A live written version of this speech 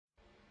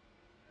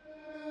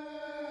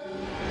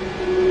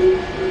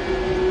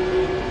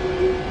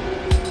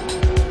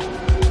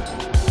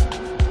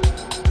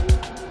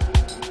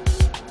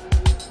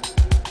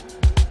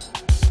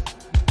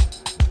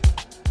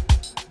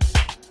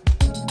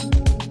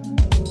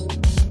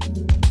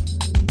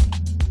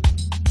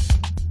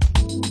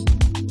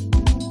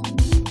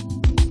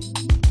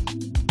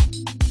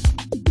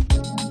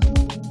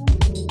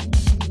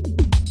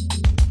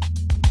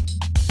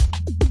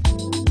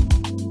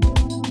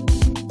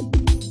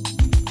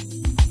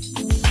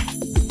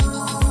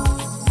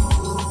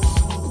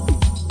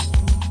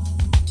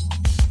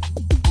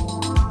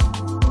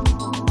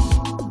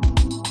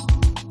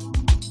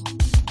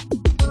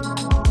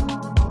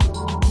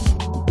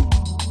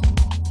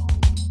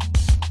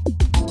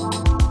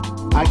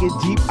I get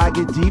deep, I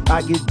get deep,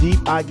 I get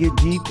deep, I get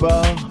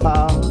deeper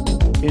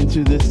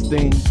into this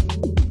thing.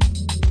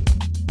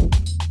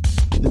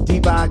 The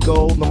deeper I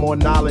go, the more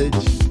knowledge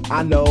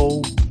I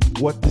know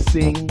what to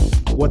sing,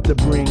 what to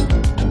bring.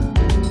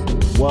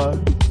 What?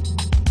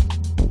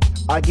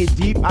 I get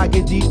deep, I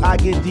get deep, I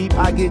get deep,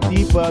 I get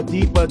deeper,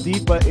 deeper,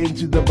 deeper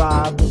into the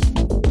vibe.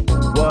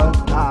 What?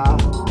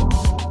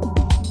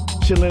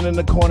 Chilling in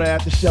the corner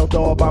at the shelter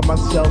all by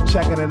myself,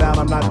 checking it out.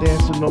 I'm not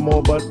dancing no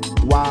more, but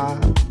why?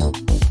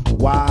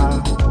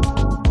 Why?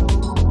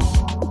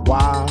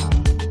 Why?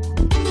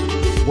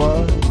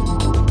 What?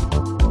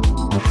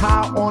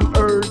 How on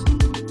earth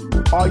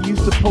are you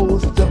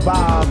supposed to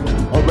vibe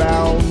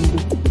around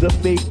the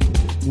fake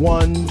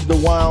ones, the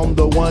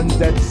ones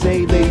that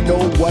say they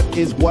know what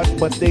is what,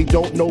 but they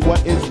don't know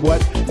what is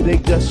what. They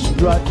just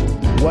strut.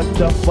 What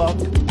the fuck?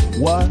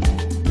 What?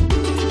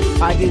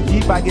 I get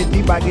deep, I get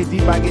deep, I get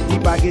deep, I get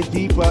deep, I get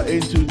deeper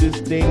into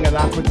this thing, and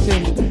I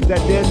pretend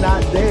that they're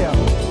not there.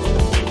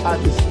 I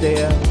just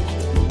stare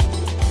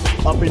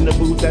up in the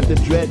booth at the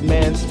Dread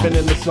Man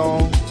spinning the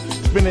song,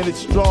 spinning it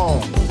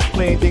strong,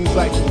 playing things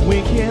like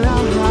when can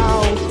our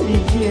house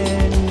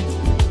begin?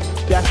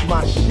 That's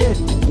my shit.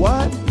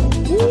 What?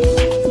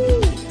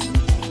 Woo!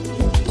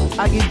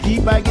 I get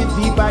deep, I get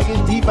deep, I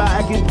get deeper,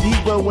 I get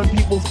deeper when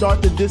people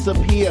start to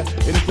disappear,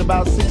 and it's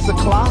about 6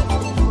 o'clock.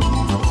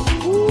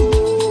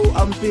 Ooh,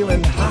 I'm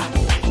feeling hot.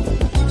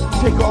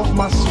 Take off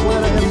my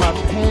sweater and my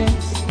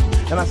pants,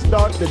 and I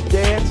start to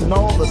dance, and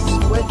all the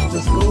sweat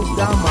just goes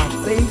down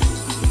my face.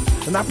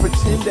 And I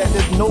pretend that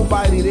there's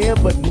nobody there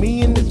but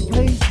me in this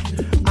place.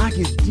 I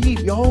get deep,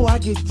 yo, I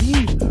get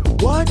deep.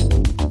 What?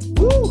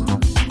 Woo!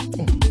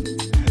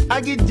 I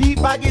get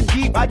deep, I get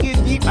deep, I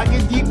get deep, I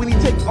get deep when he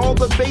takes all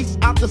the bass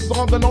out the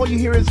song and all you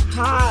hear is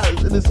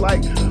highs. And it's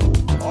like,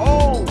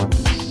 oh,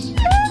 shit.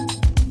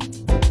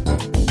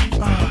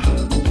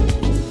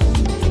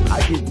 I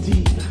get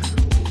deep.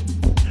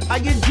 I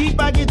get deep,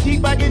 I get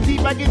deep, I get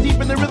deep, I get deep,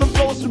 and the rhythm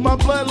flows through my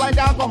blood like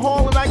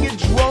alcohol, and I get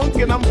drunk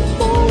and I'm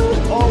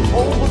full all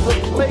over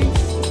the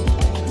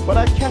place. But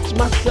I catch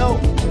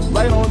myself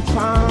right on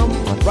time,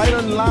 right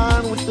on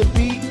line with the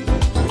beat,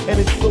 and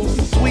it's so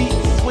sweet,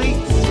 sweet,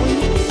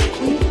 sweet,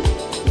 sweet.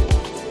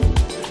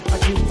 I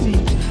get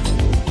deep,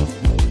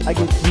 I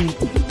get deep,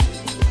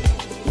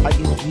 I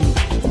get deep.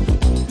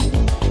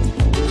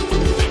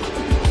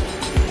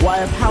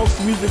 Why, if house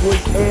music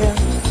was air,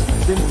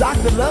 then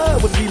Dr.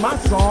 Love would be my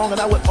song,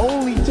 and I would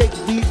only take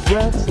deep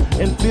breaths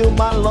and fill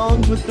my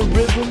lungs with the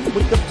rhythm,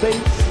 with the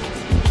bass.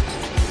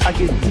 I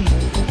get deep.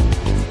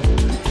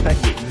 I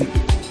get deep.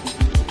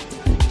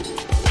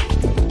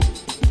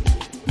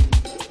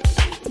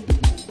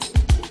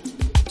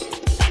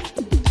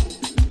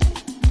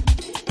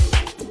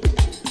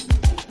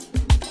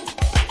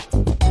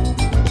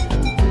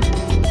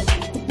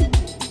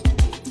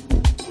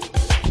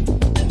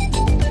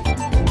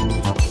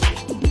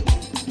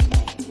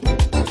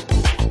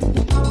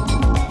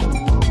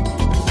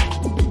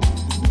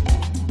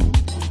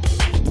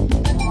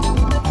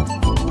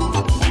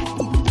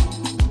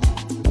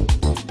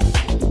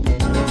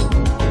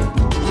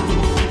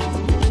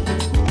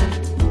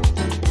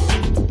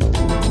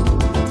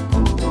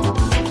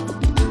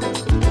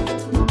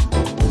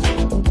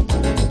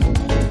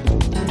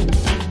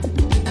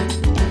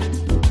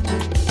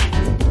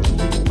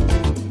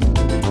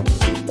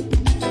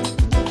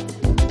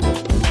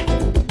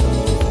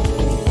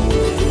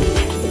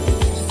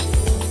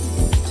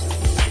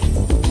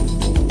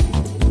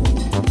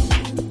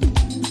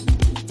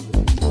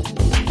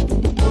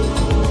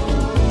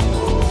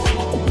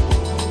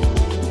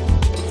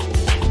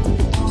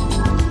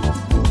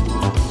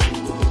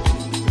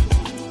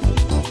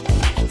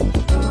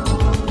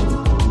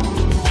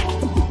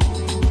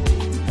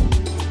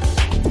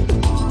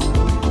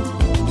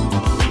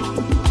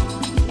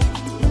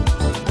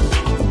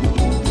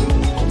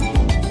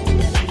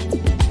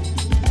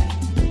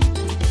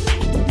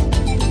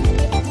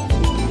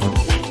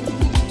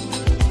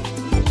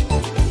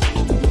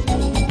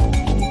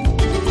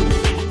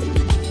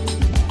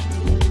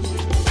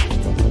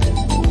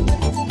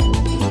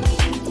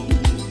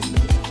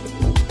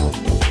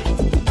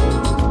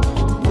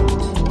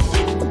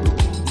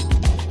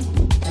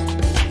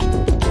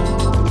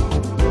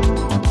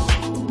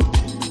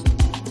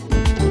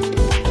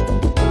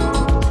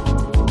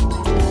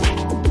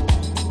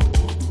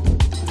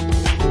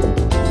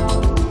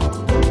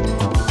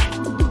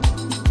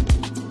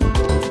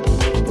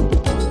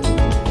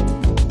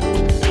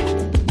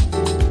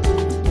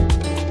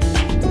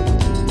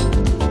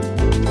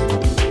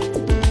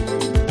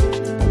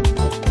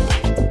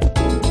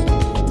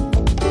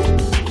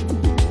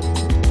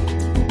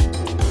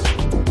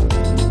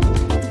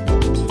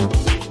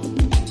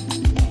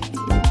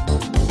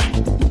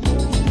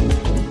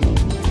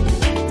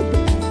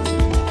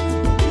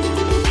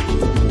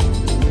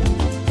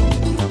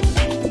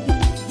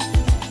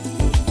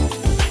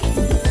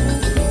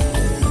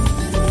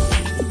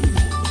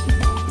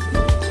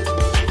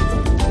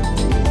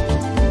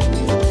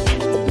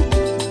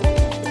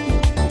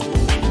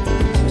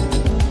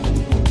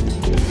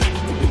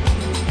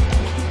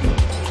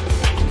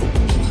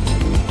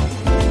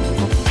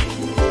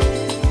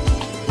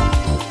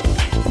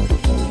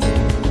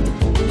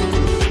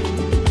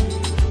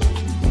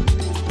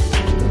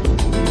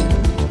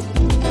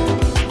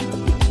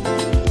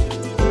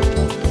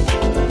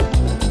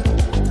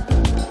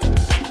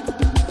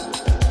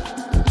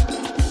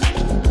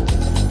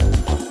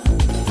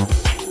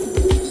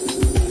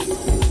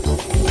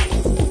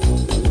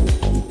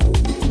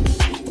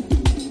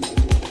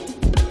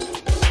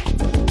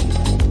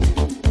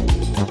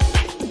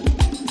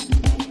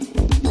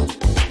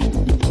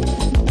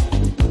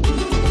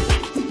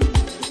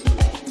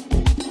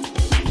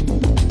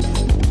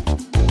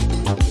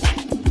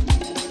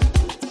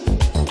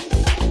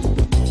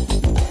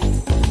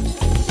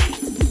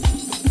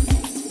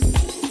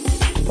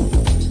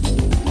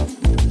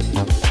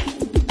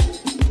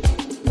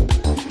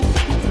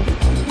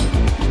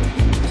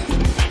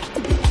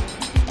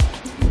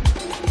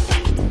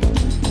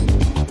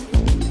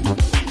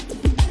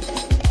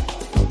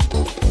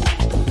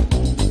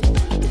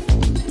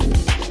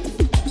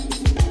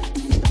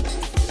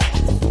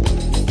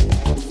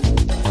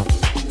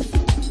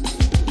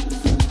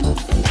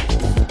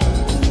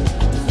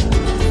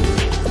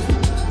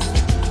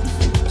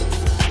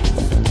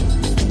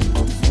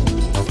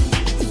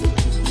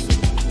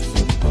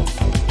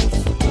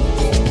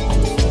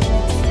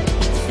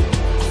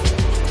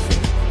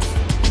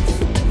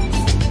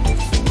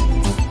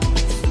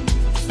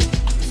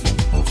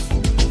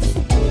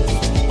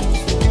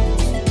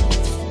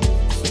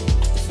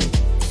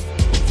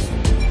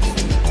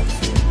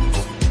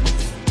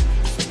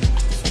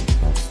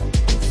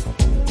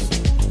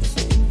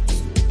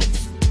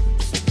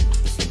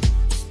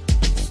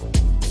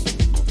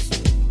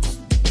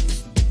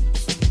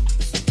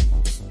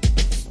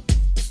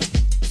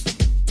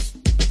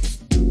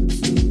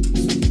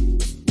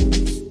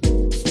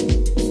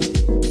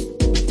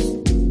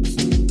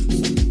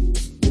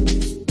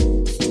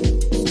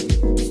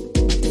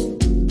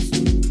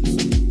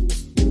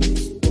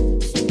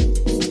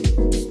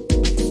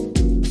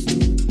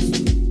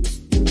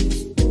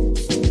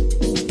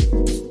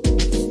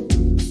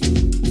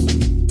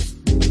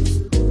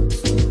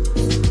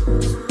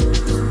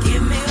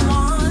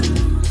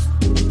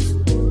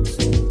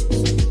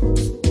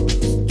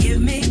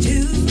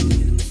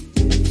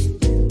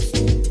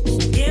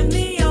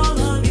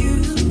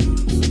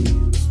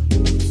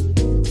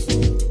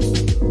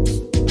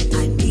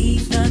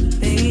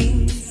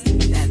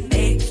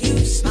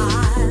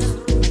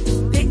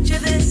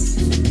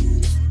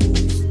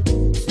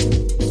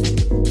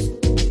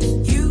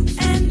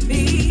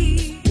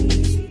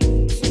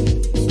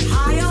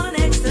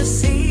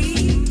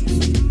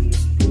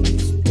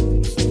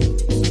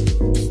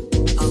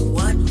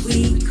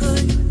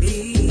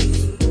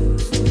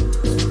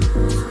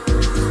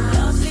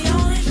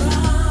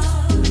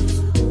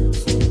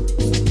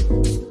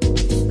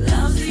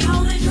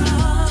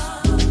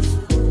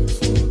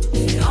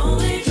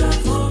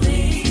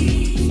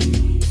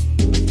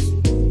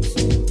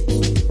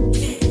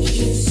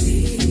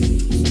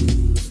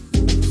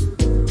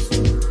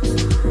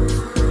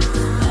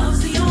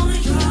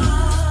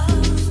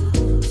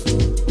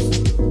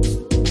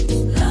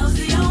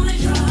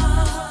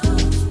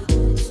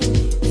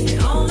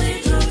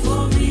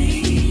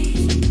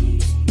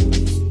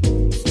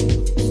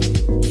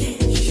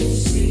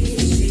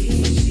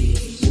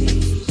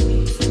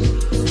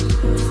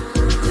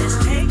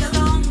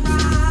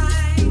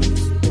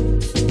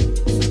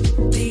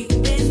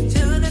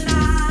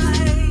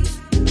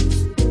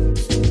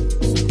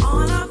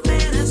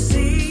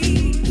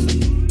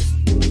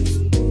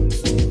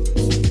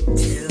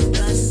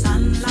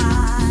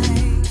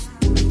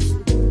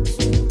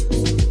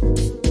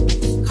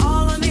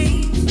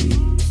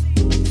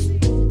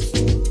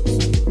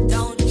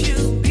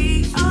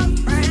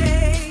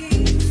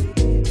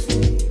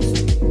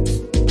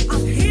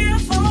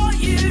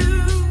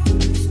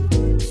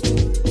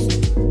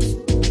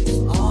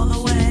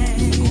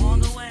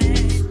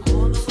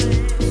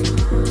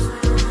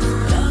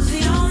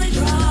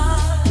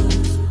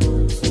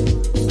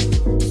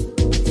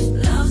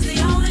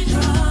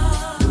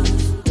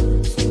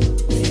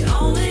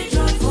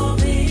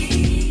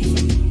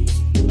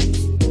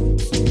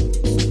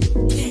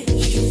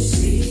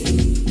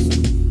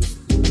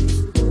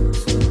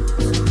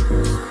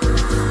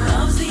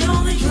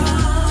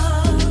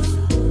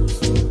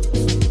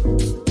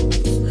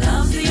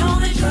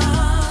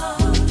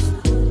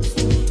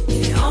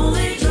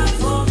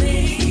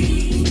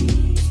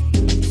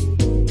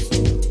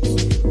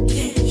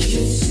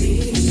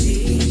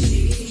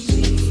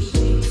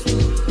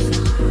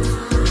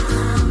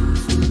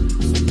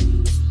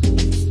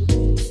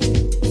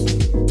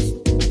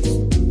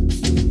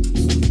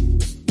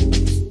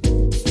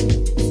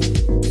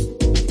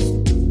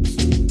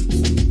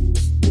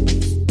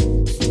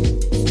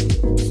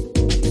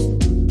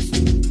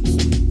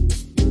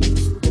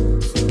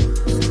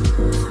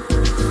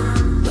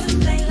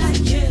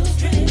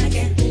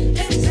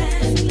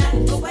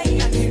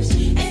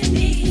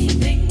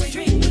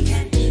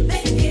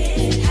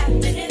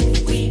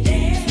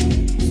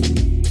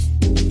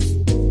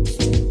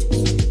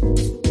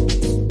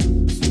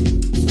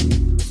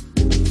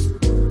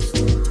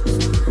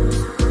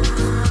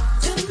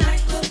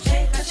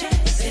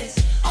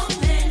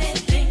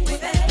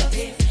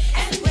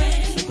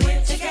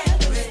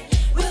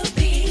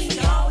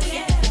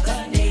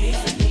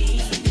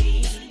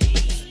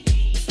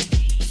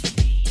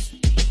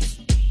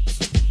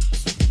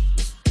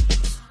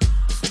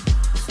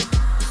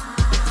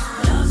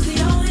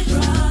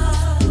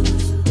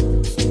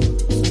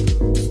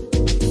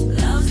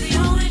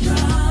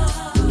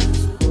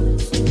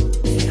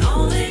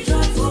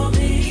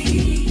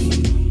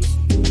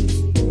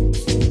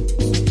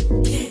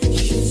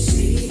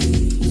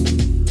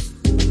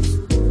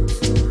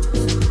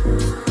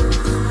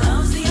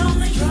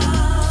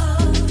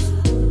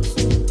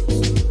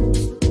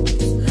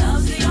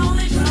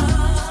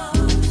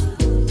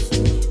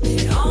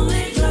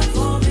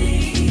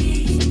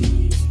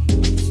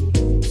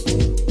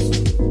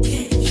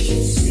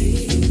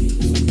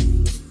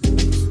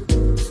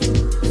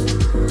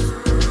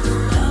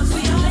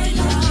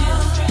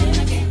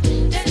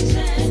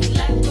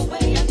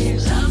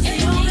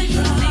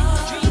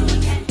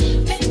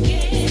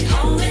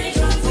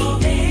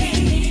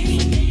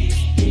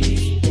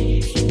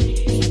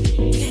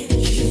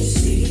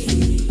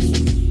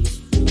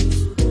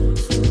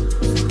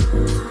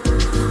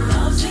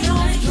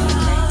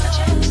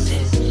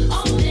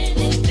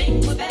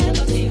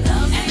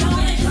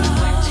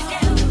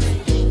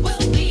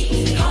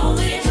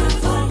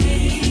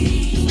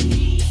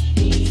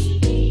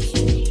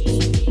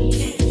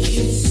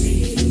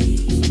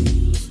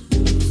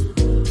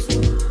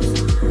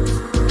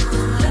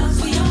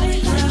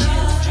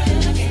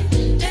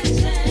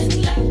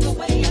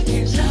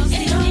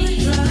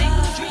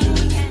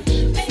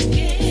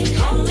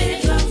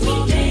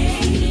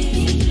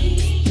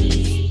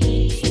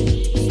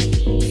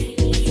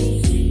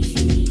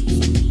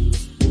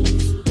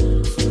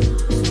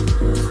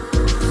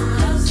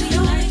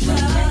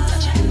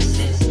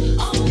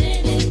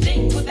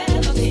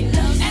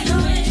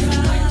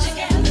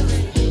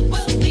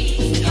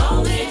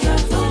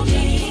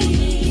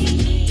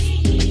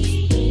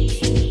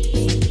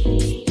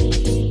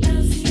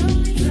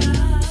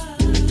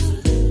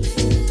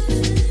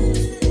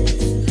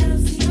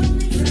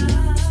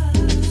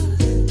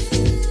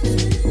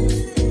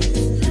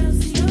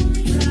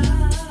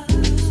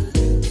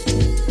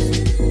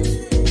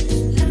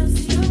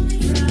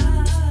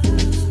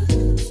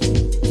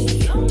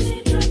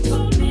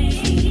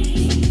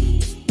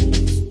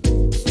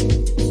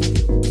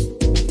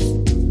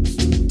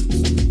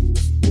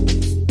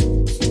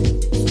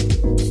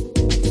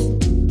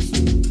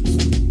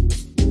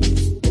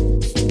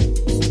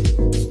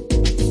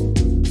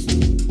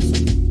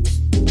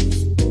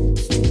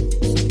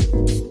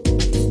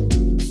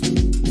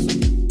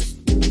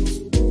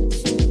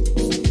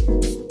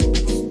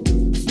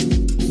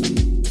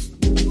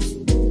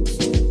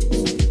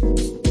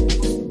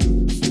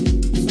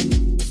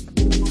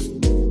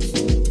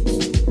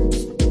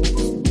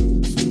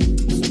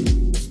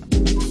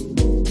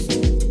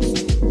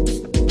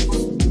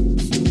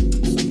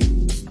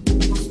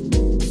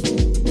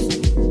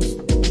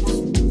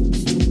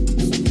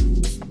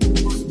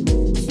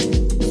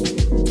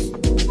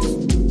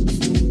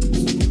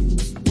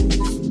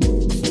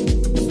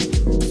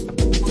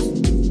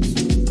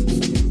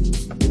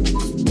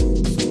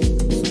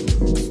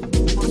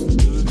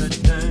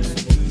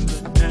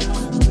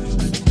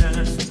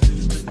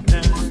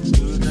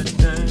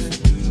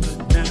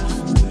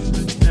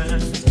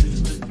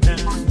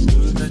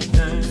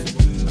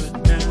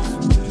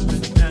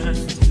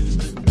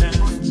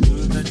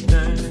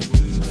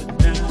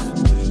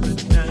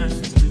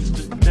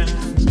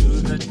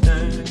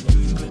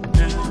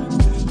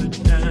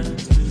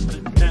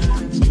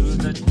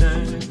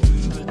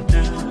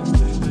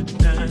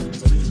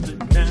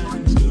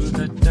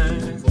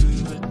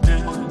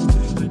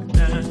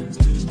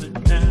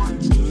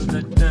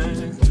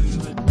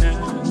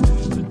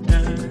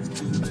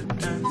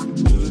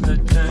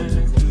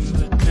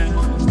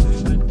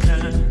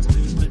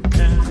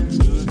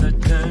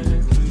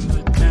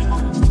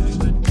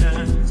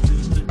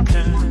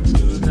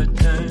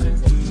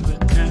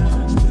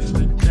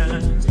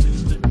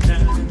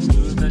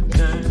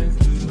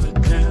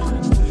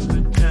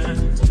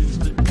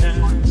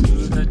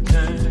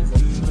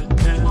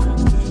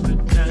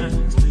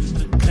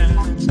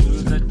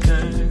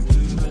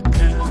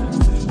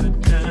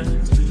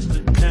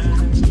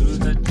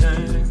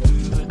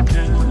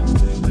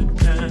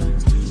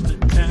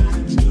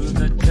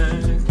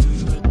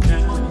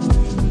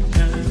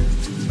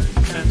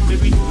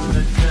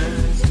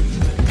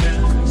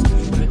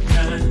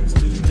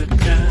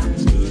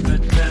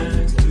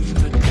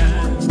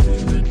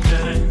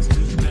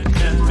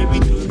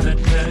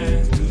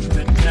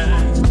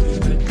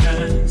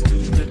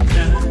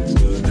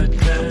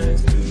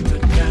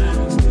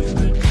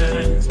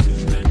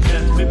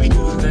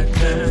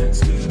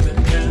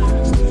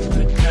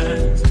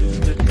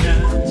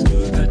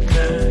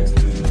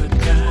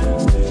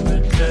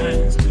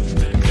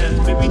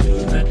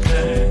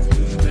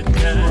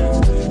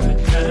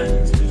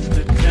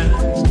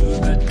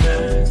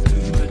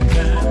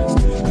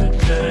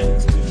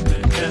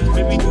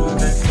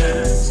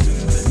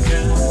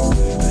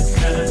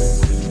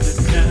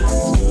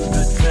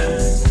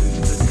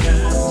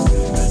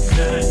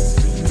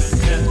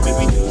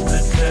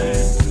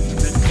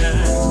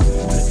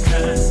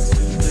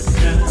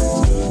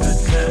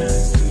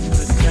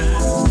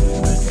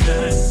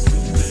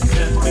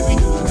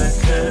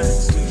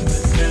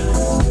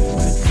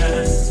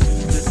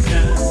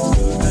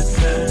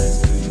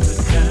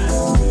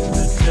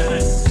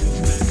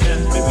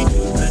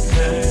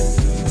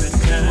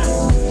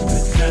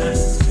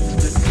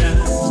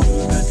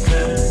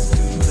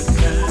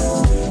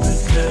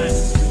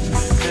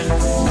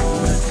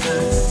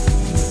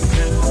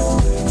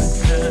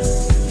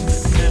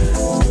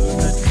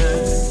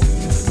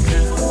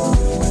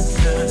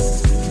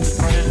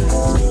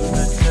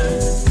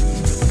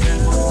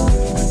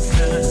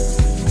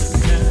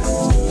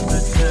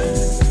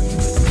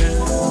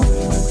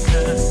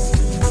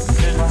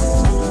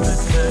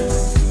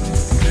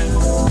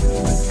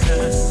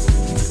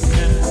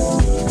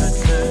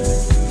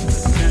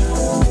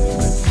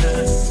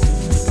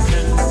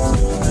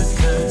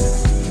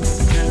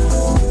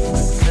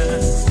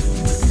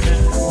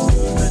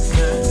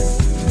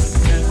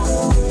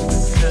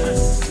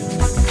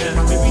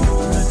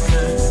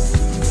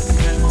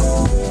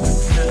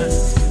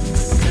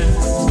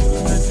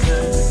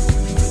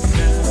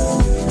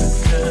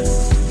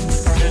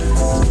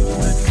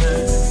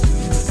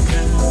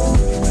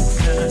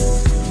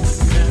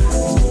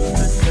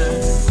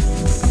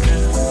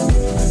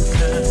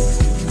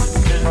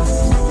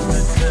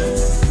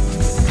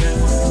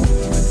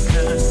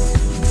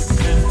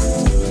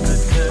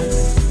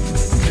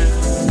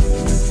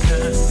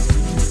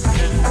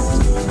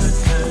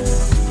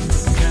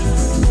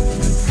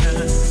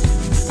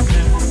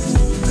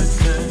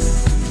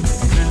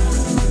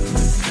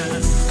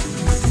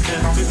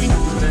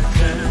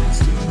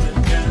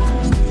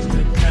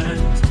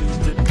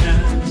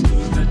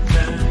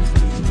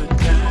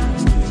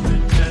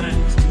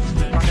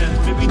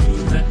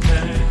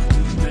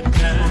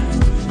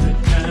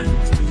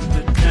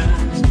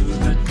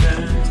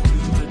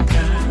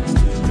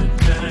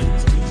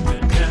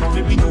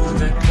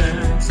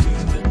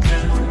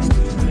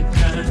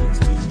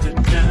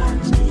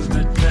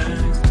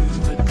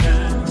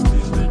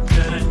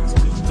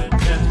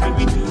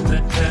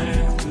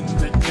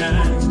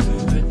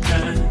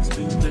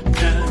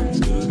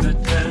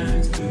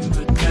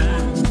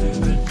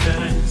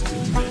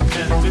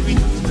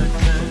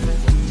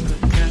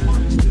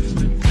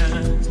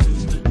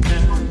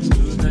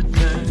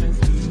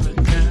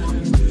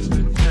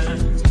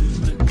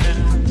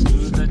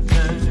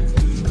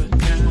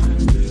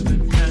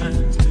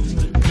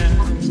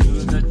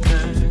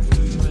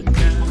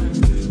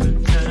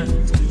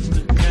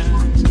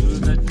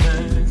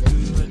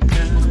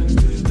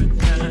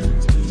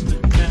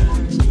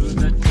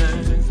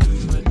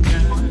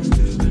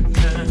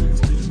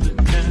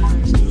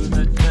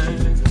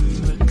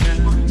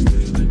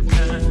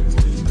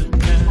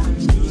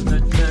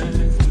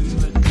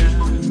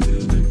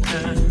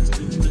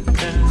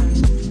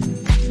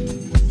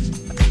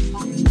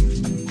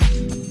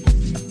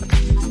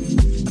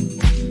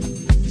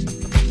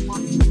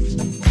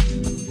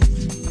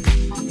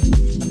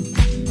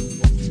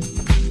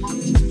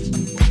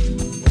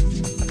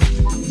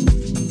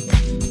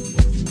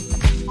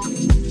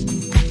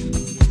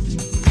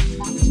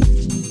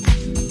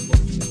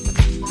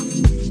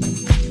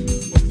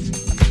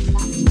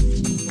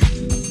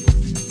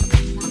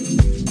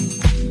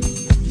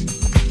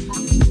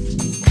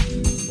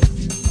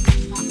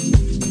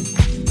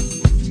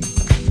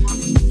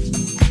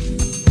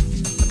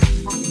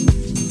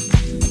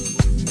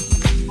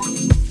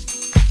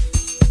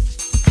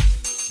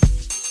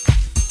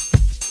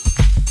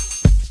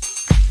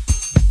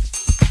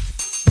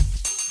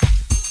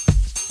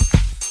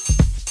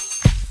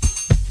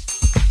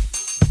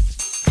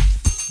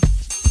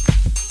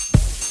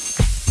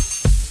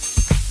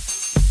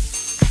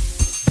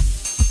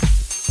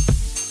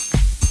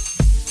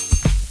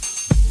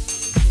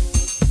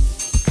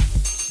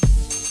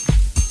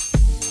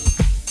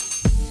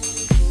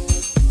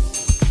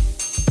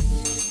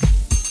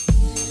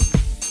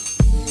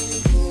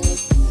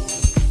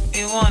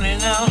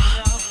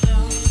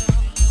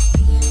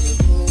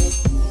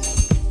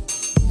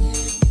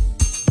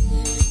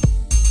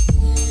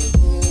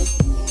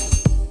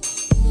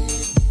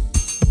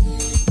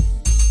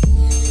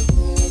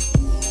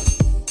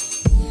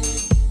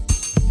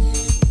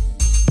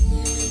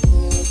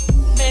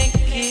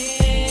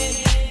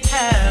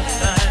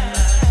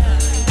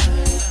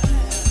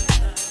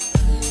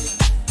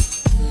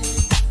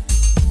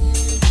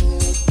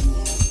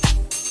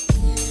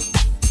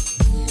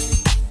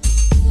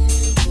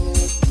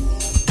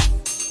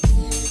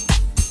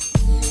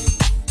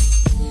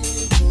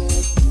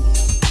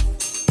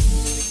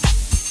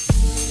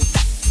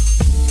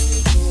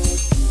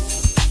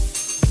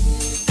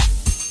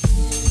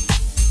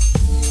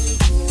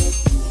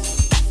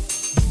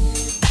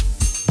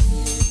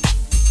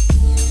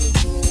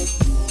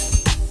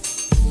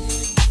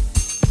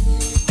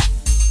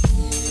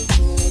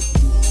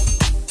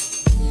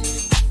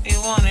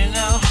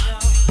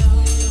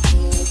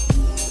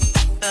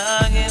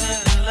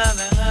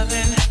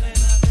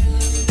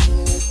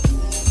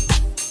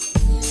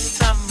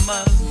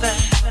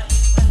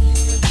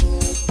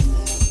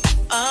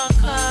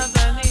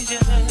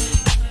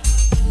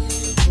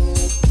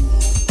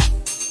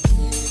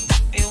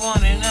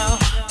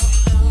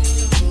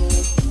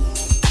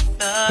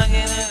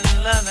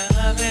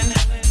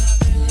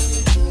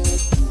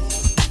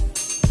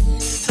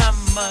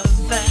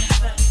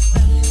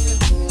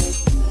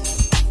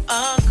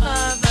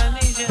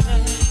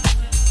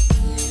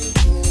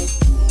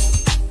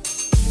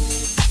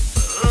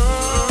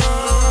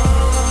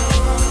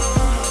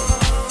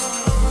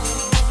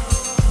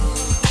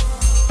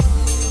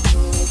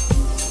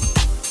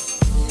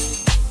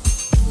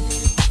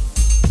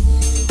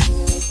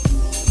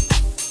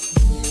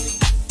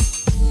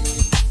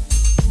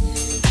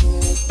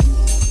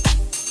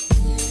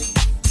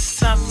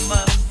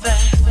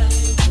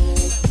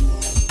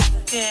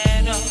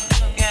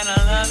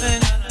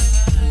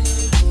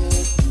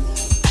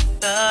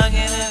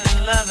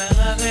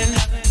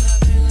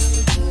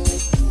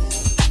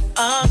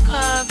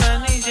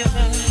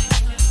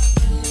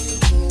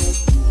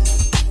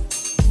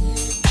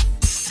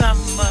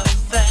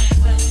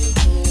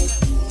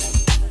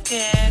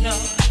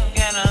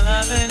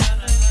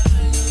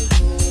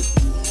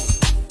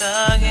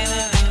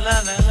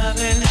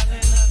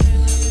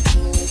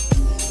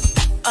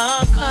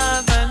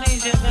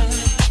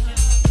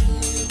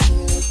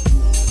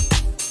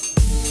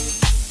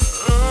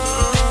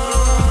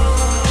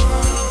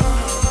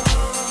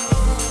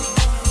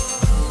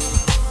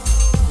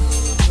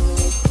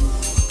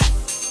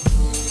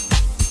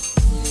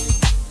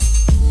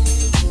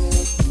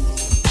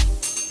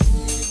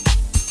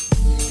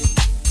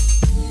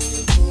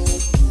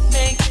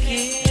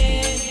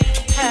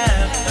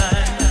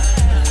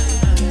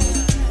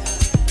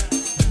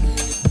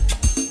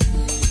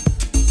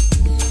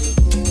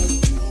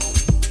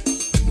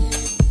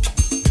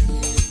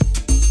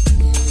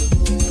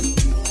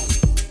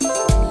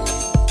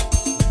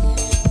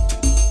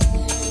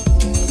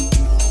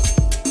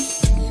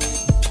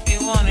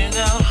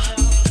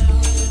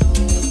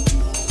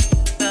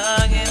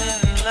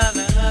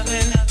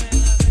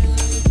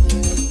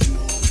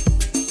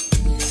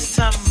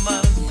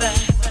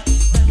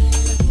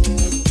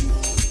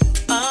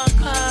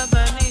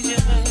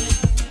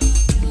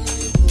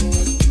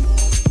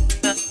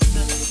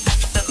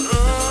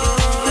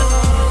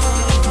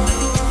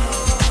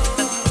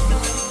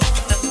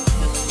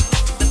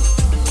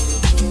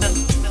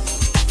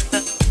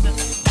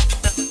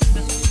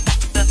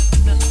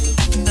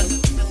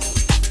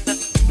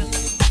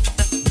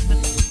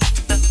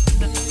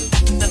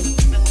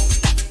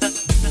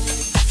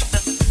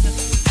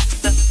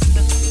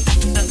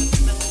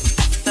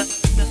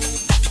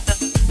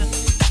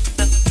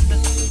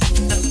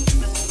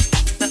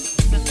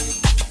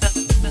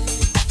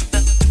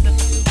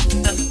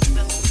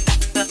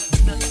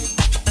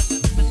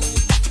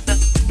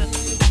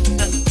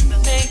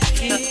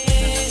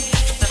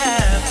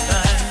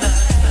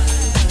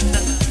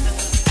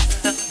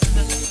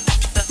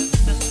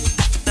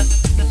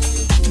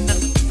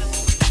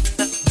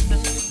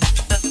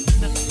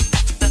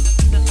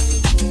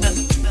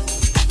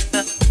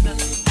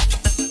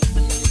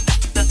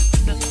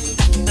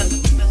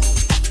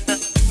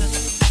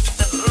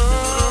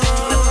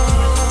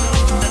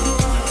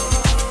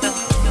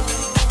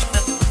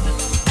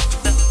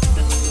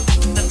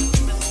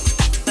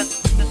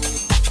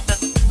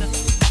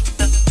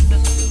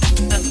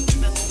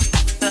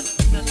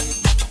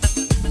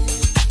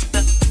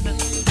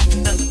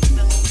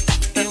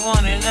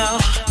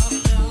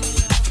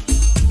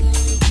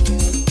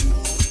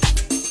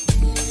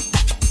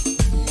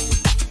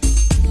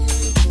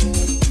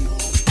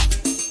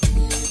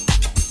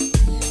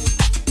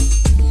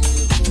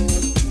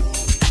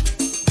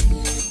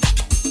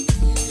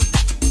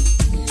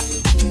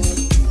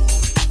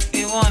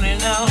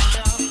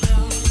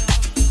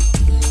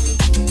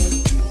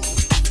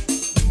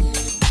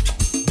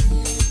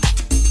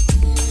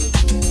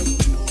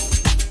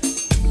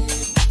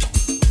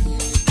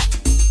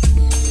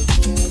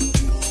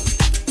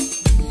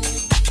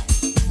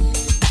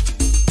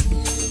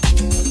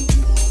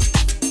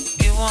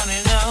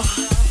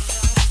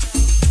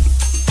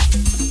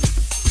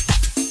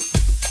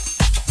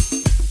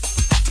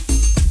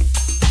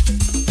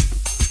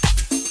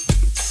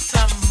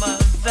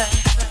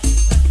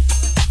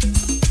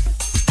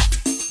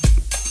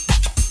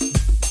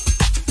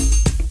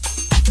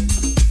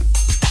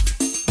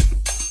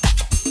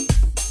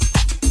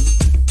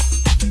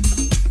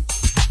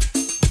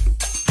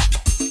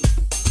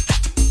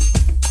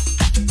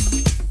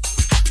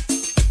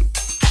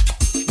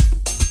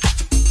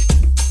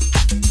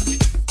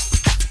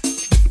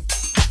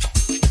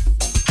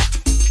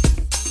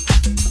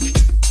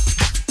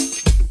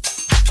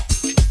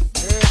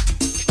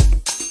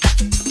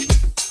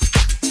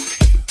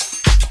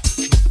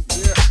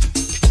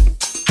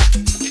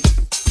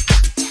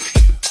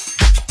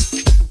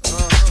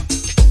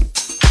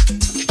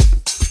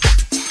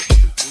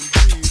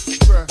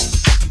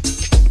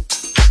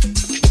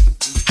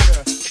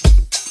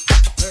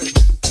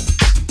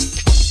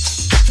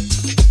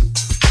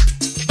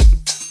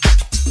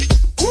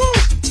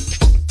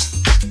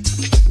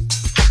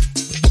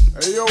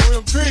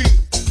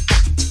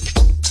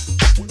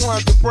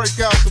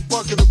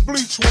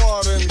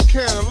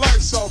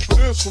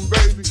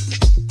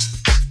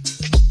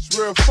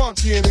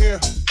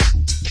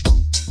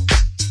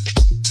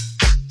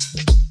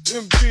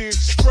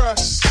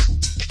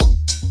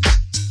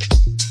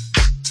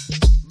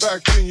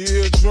 back in your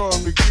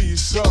eardrum to give you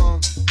some.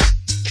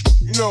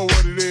 You know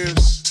what it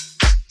is.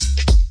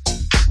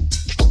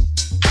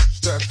 It's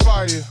that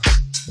fire.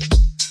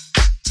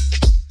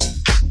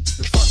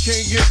 If I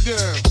can't get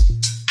down,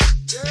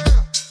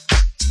 yeah,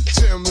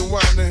 tell me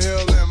why in the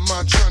hell am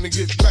I trying to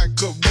get back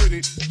up with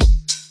it?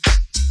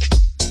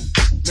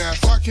 Now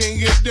if I can't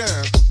get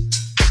down,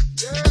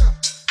 yeah,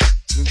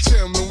 then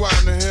tell me why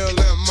in the hell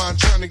am I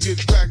trying to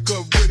get back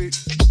up with it?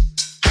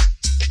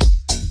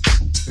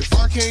 If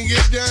I can't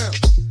get down,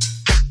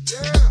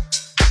 yeah,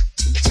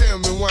 then tell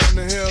me why in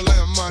the hell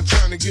am I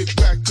trying to get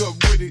back up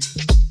with it?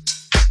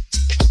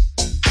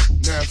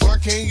 Now if I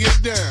can't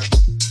get down,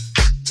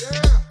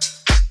 yeah,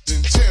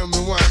 then tell me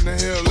why in the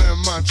hell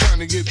am I trying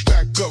to get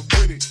back up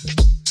with it?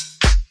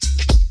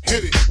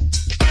 Hit it.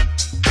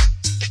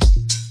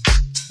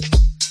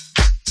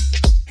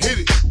 Hit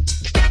it.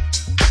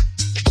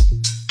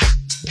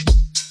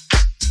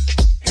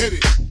 Hit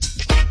it.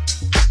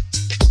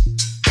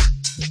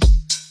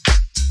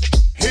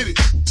 Hit it.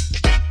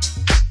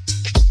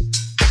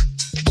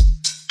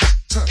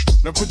 Huh.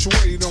 Now put your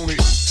weight on it.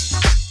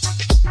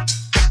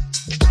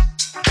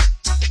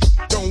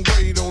 Don't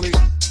wait on it.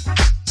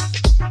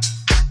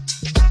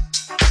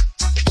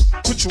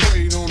 Put your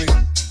weight on it.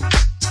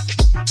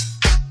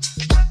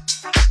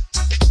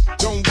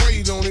 Don't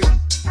wait on it.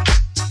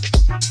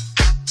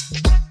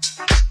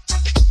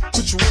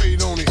 Put your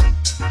weight on it.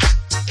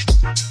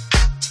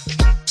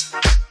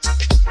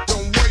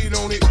 Don't wait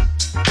on it.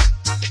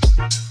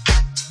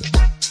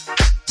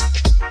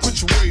 Put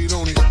your weight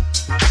on it.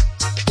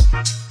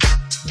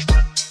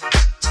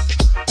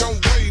 Don't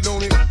wait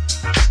on it.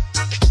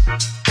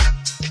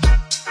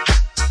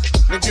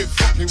 Now get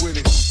funky with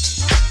it.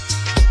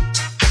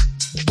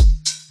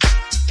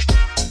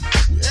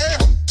 Yeah.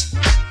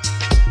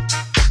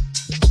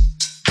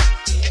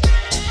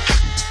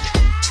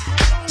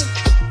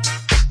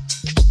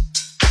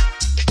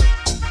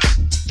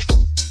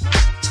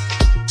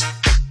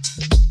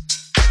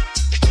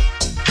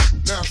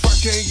 Now if I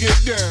can't get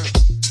down,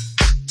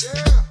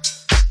 yeah,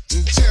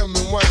 then tell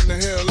me why in the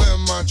hell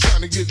am I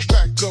trying to get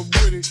back up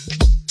with it?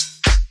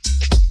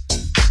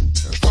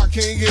 If I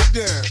can't get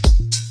down,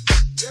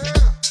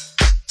 yeah,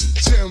 then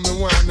tell me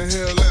why in the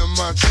hell am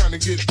I trying to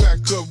get back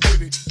up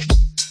with it?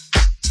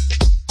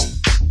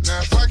 Now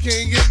if I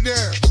can't get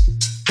down,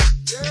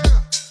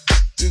 yeah,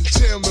 then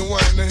tell me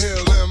why in the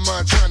hell am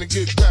I trying to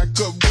get back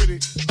up with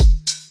it?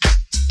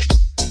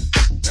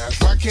 Now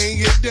if I can't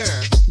get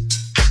down,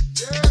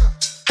 yeah,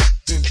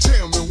 then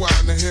tell me why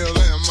in the hell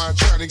am I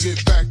trying to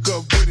get back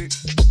up with it?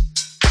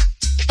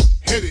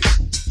 Hit it.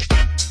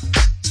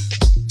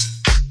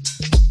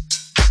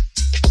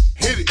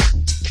 Hit it.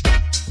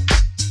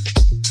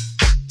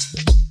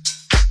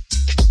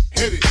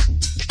 Hit it.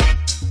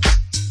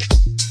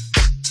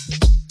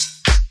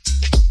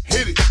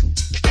 Hit it.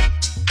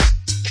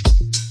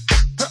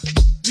 Huh.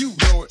 You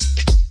know it.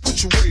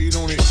 Put your weight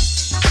on it.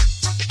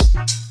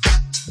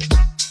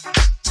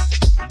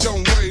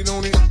 Don't wait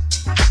on it.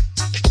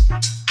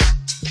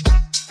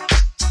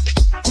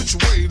 Put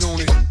your weight on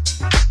it.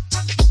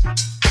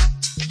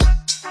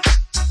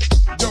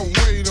 Don't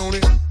wait on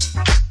it.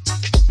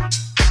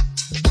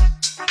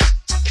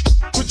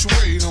 Put your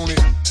weight on it.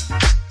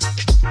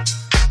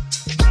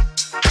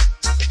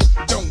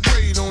 Don't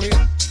wait on it.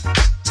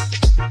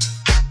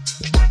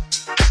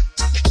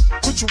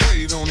 Put your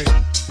weight on it.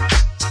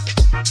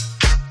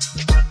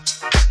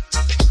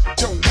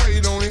 Don't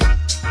wait on it.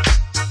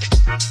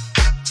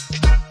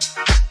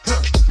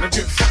 Huh. Now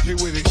get funky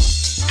with it.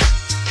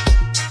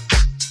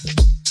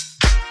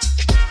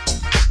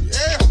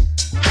 Yeah.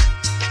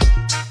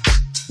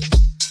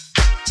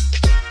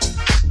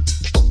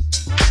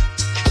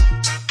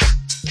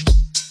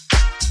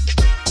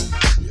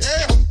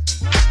 Yeah.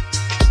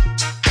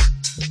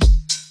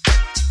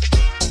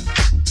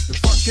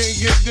 If I can't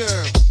get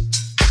down,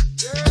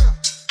 yeah,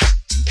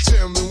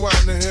 tell me why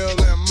in the hell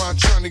am I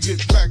trying to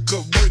get back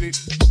up with it?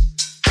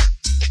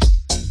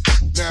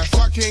 Now if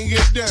I can't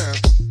get down,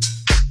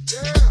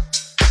 yeah,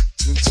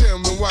 then tell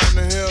me why in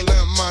the hell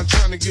am I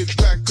trying to get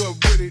back up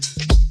with it?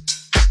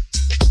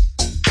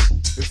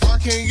 If I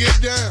can't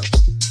get down,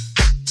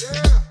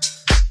 yeah,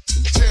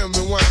 then tell me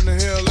why in the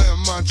hell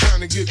am I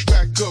trying to get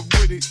back up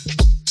with it?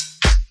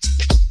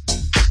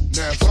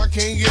 Now if I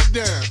can't get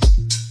down,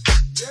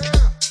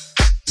 yeah,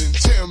 then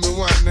tell me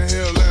why in the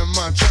hell am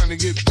I trying to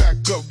get back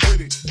up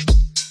with it?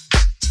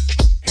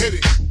 Hit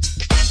it.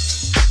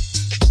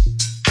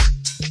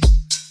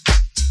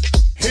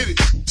 Hit it.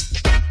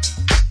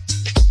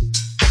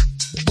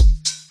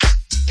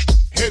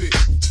 Hit it.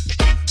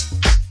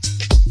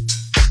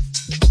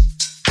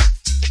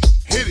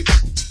 Hit it.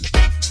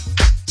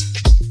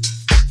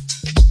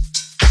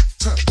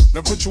 Huh.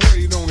 Now put your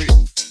weight on it.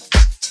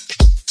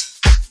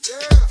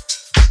 Yeah.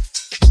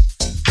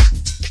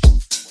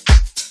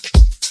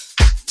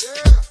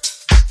 Yeah.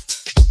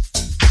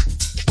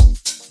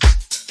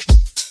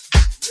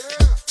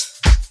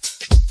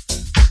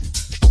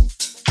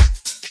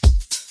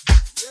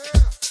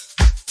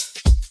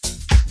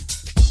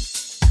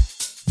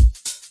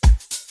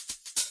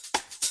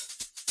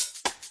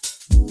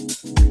 Yeah.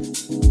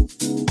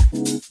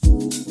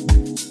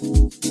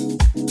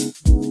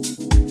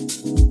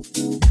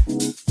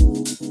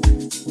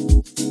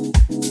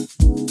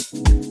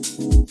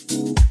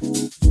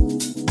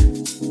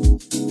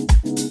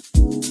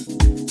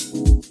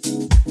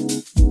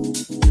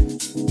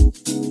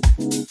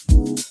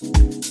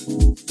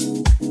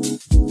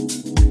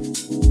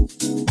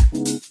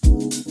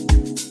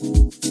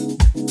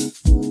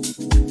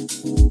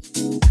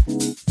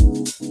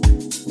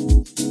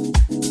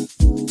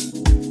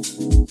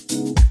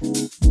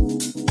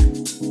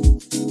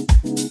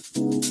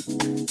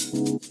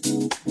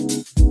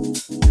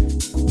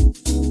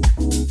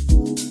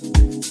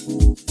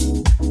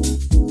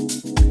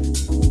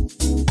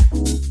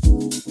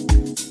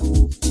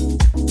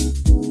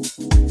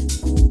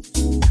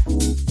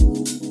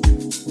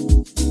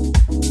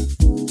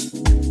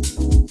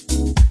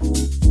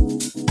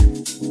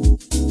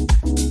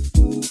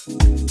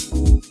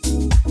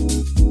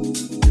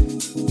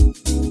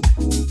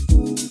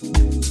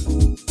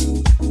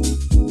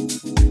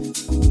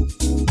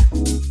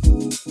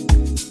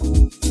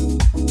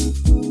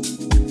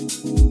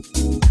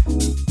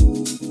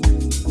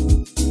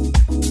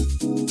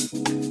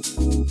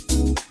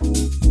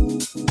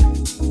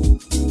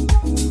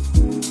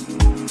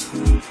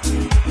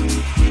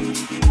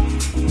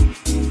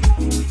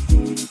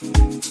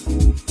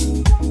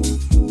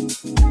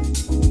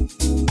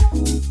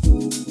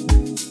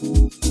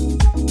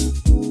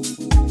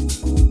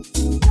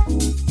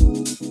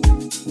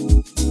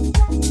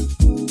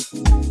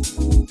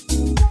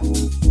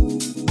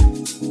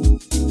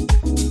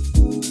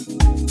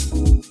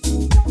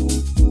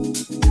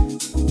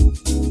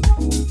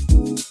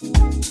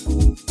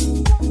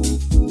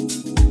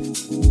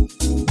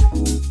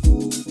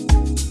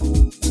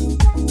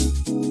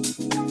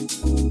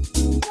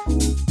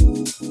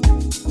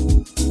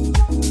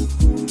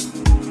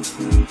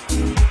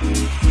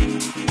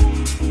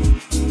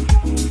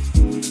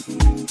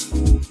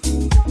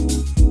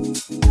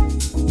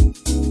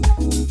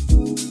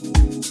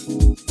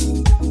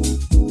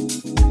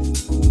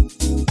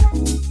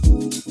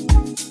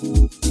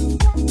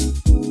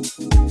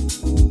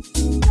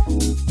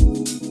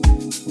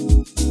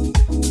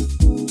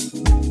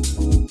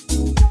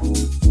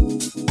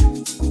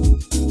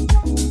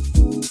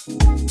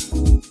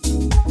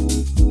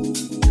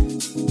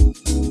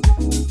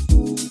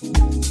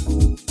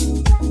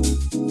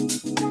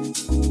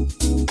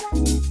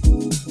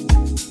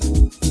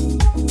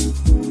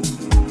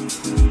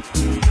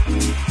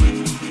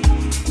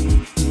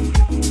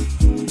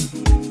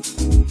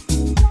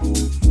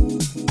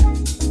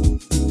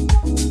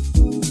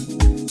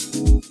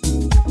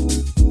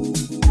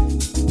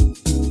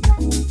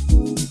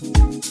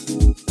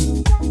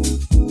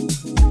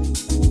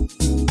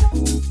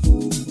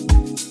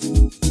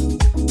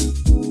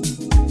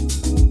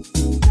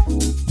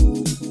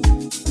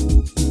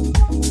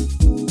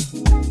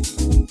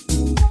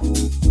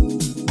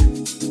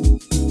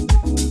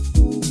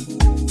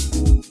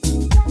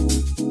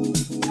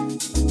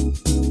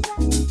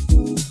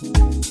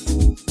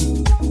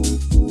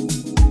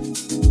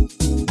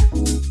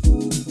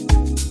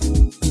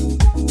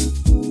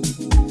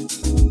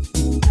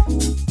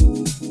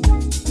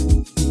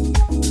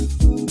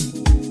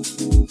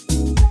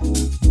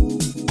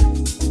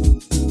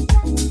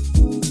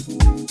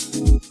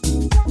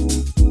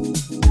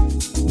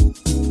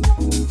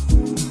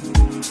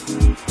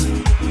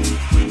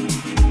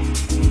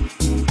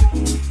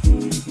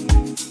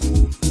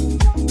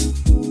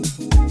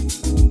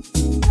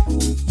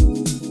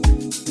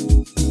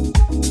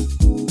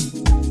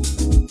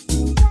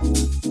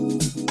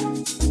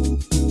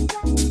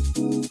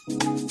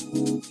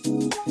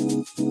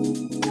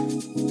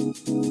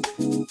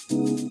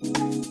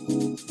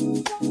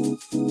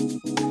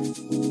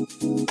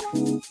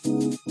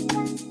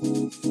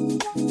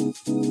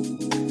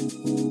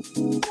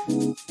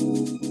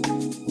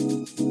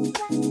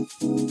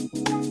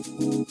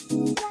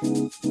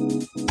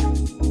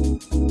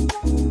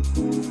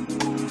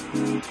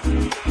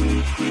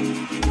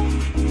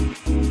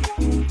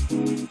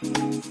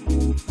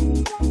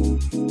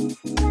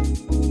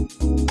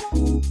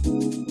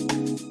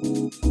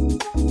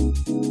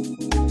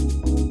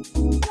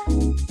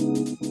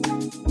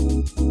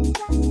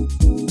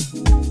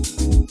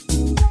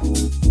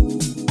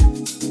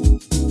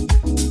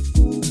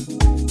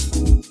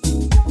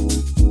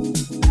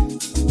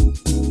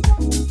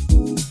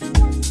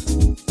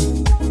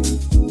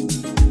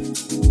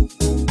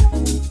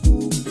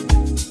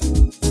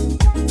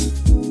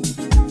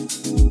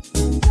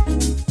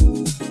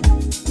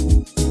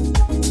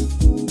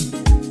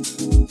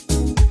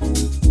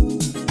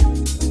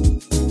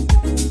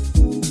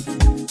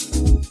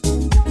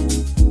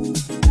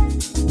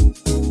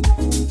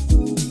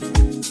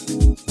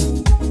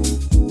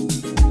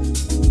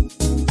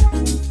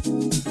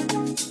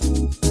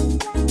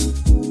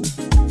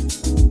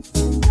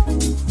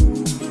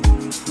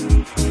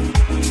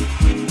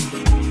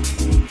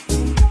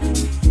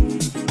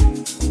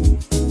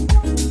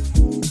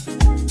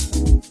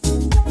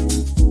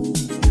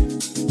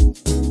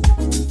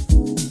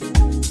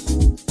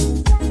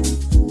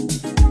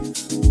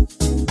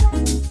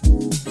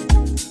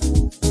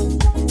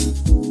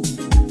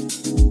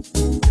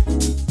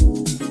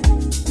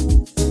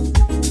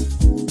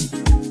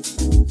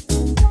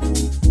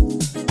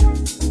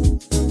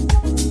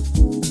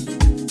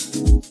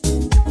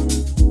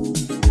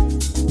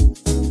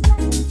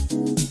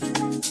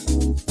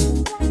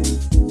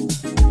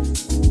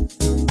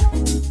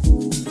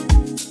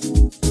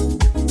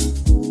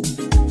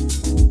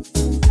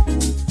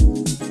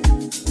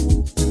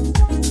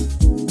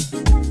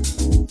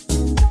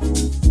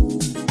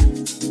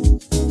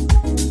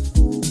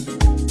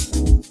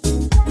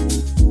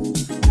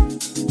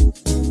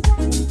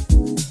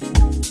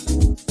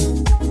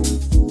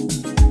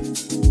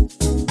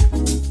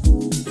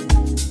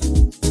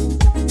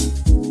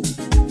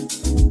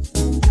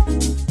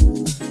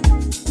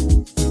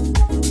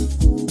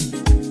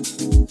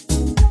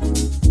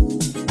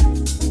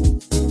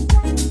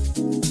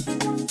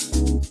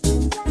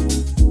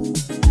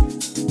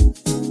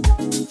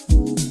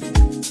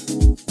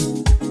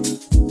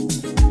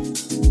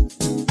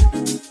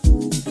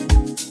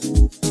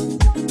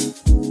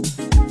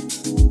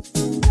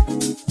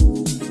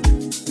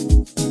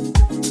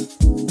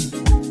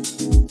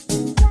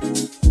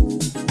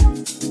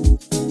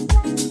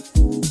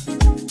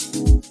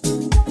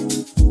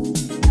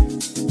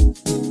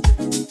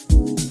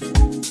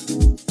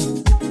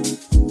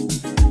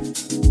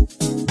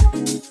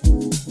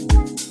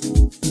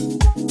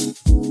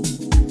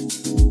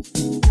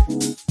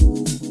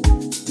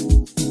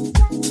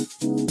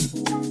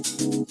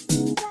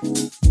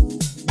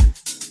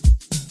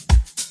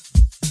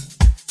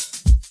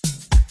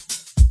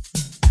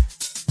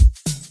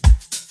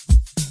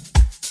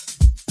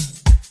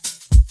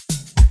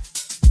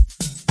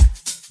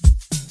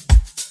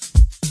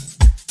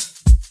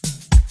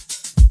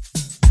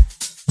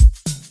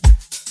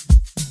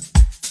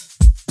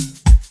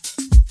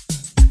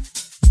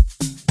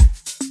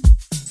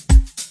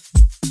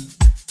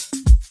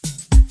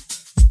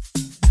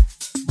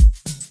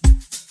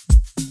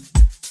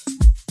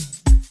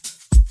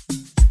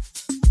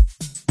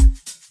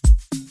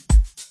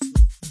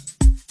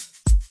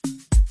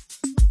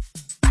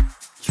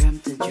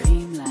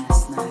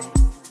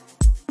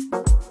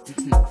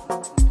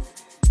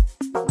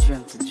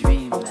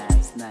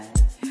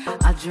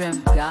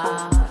 dreamt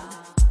God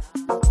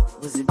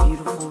was a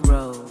beautiful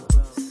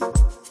rose.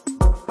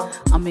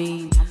 I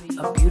mean,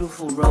 a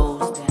beautiful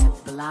rose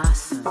that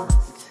blossomed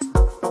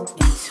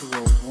into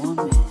a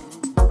woman.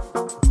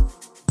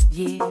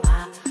 Yeah,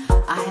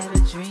 I had a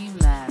dream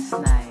last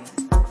night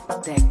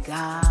that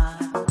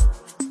God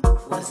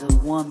was a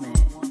woman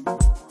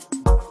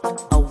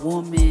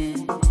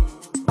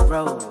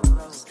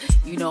rose.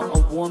 You know, a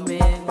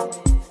woman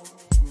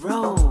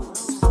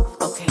rose.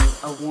 Okay,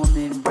 a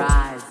woman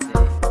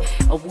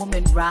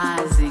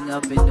rising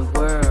up in the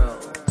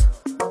world,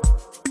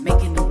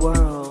 making the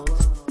world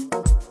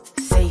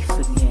safe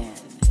again,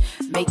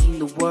 making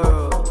the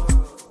world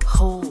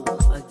whole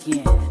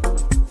again.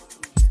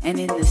 And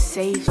in the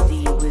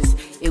safety,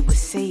 it was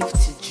safe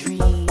to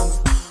dream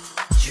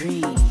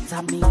dreams.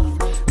 I mean,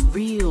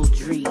 real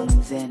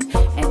dreams,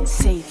 and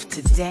safe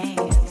to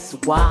dance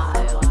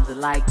wild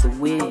like the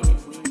wind.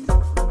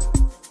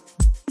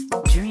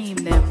 Dream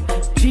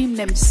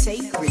them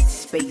sacred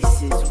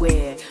spaces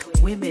where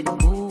women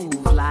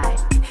move like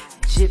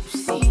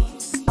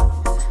gypsies.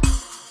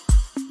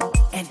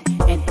 And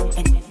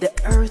the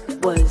earth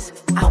was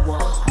our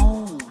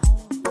home.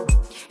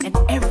 And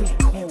every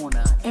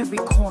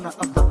corner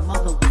of the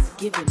mother was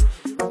given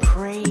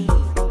praise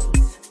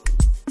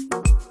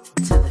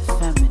to the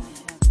feminine.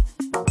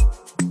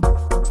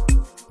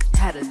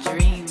 Had a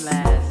dream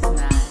last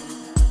night.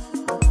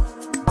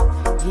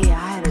 Yeah,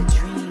 I had a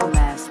dream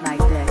last night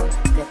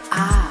that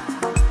I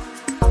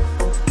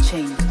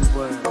changed the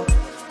world.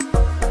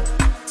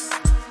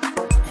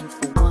 And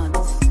for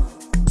once,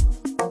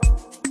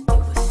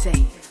 it was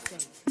safe.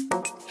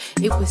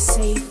 It was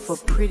safe for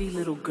pretty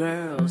little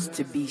girls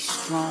to be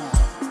strong.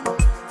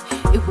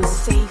 It was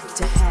safe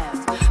to have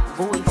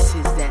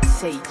voices that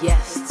say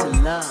yes to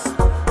love,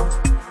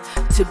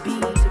 to be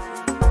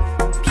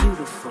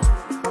beautiful,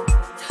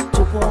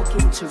 to walk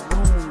into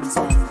rooms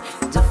and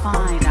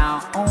define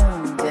our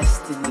own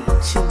destiny,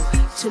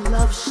 to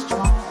love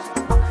strong.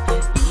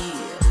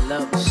 Yeah,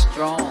 love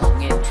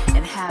strong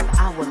and have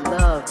our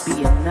love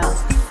be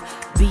enough.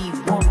 Be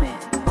woman,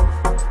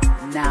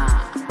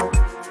 nah,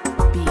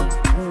 be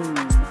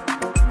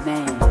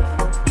man,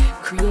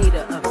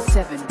 creator of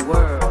 7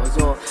 worlds,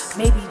 or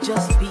maybe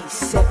just be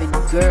 7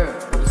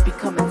 girls,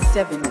 becoming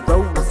 7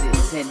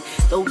 roses, and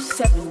those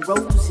 7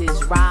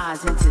 roses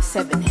rise into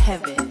 7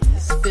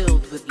 heavens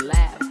filled with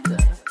laughter.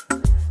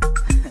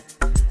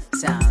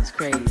 Sounds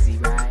crazy,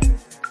 right?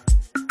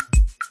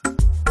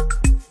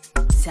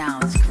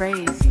 Sounds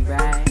crazy,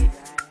 right?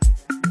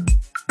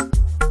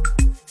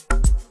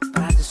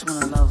 But I just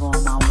want to love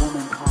all my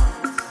woman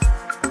parts.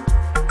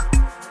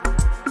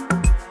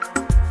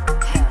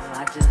 Hell,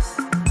 I just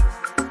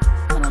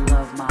want to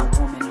love my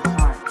woman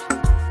heart.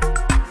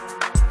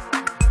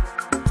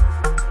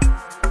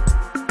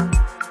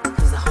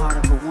 Because the heart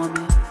of a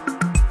woman,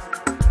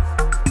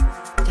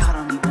 y'all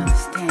don't even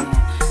understand.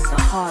 The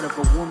heart of a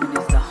woman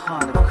is the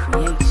heart of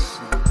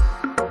creation.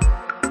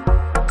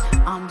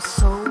 I'm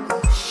so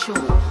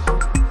sure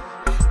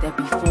that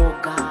before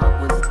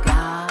God was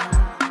God,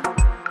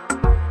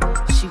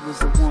 she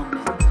was a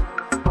woman.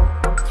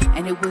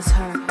 And it was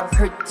her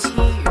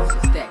tears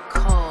that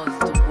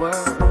caused the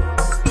world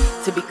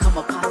to become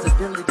a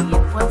possibility.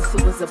 And once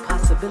it was a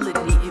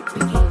possibility, it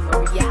became a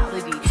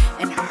reality.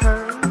 And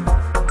her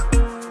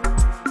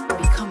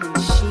becoming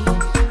she,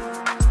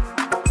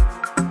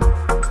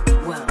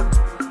 well,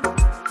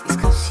 it's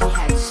because she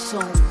had so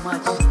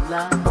much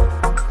love.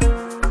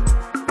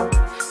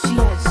 She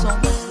had so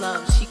much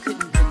love, she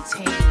couldn't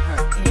contain her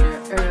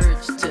inner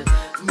urge to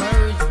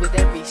merge with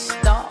every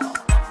star.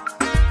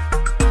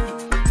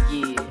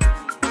 Yeah,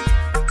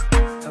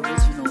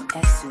 original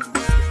essence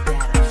is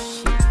that of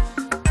she.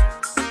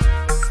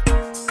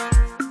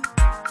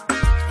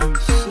 And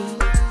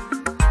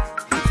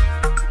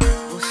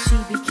she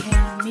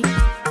became me.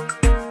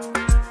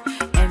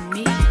 And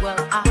me,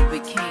 well, I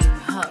became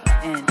her.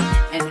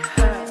 And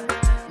her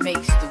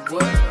makes the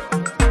world.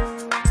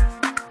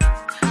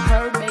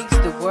 Her makes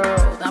the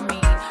world, I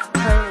mean,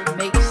 her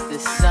makes the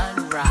sun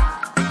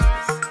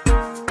rise.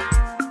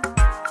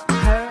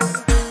 Her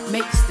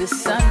makes the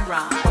sun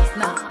rise,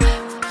 nah.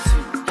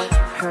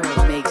 Her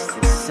makes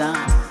the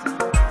sun,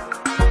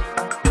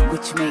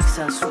 which makes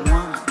us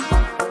one,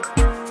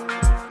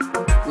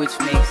 which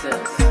makes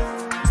us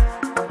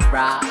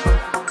rise.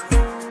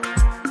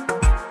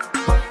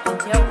 And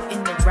yo,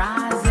 in the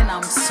rising,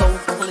 I'm so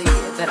clear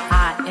that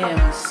I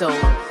am so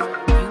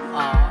you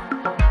are.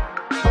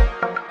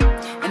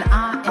 And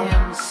I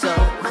am so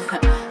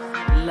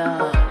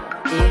love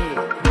is.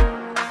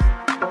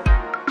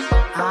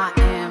 I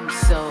am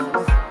so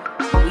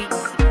we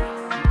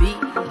be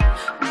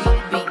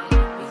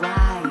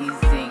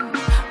rising,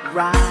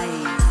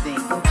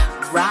 rising,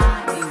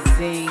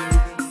 rising.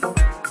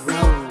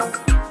 Rose,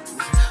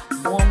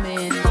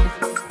 woman,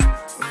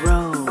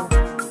 rose,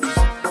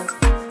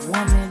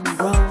 woman,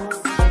 rose,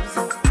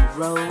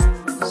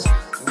 rose,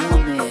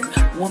 woman,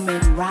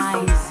 woman, rising.